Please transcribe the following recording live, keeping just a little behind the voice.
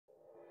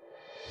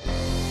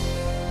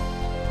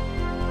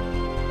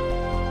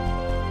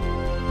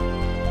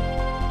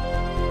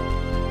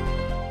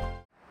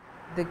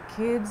the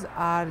kids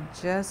are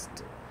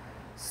just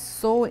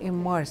so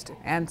immersed.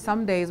 And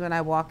some days when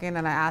I walk in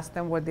and I ask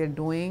them what they're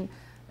doing,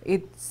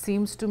 it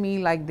seems to me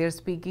like they're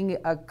speaking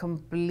a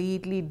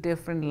completely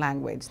different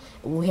language.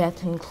 We have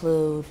to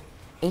include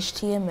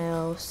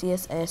HTML,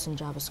 CSS, and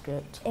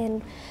JavaScript.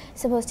 And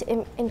supposed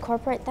to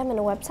incorporate them in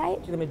a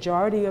website. The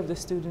majority of the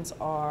students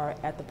are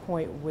at the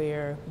point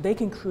where they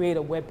can create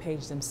a web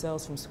page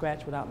themselves from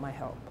scratch without my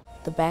help.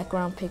 The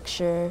background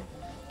picture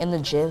and the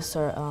GIFs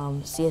are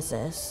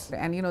CSS.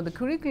 And you know, the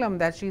curriculum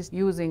that she's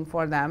using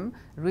for them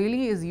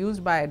really is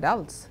used by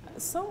adults.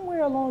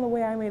 Somewhere along the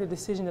way I made a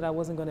decision that I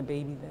wasn't going to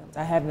baby them.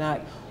 I have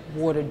not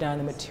watered down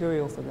the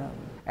material for them.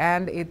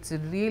 And it's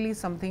really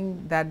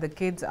something that the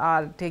kids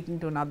are taking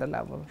to another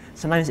level.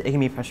 Sometimes it can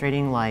be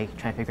frustrating, like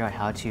trying to figure out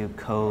how to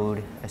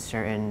code a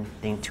certain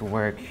thing to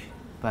work,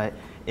 but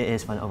it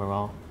is fun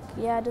overall.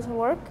 Yeah, it doesn't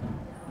work,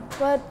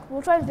 but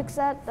we'll try to fix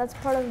that. That's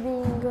part of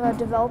being a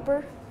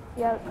developer.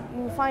 Yeah,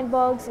 you find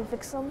bugs and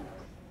fix them.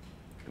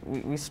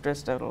 We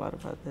stressed out a lot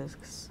about this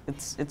because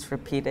it's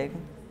repeating.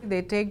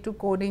 They take to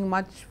coding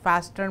much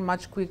faster,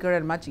 much quicker,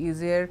 and much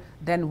easier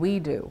than we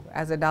do,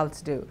 as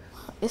adults do.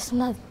 It's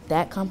not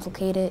that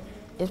complicated.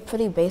 It's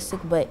pretty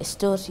basic, but it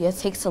still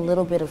takes a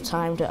little bit of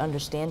time to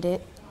understand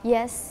it.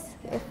 Yes,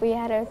 if we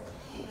had a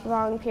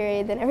wrong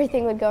period, then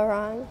everything would go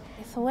wrong.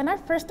 So when I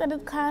first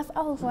started class,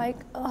 I was like,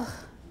 ugh,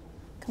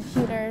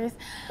 computers.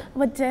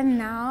 But then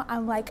now,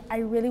 I'm like, I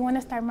really want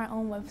to start my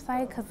own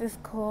website because it's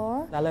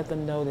cool. I let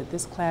them know that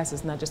this class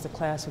is not just a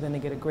class for them to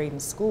get a grade in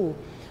school.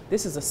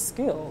 This is a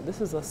skill.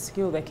 This is a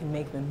skill that can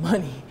make them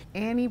money.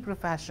 Any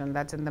profession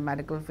that's in the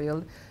medical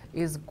field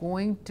is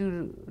going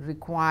to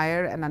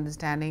require an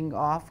understanding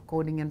of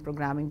coding and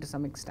programming to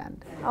some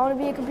extent. I want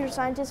to be a computer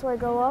scientist when I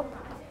grow up.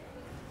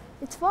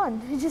 It's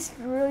fun. It just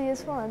really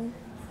is fun.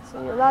 So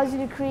it allows you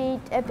to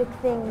create epic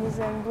things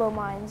and blow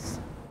minds.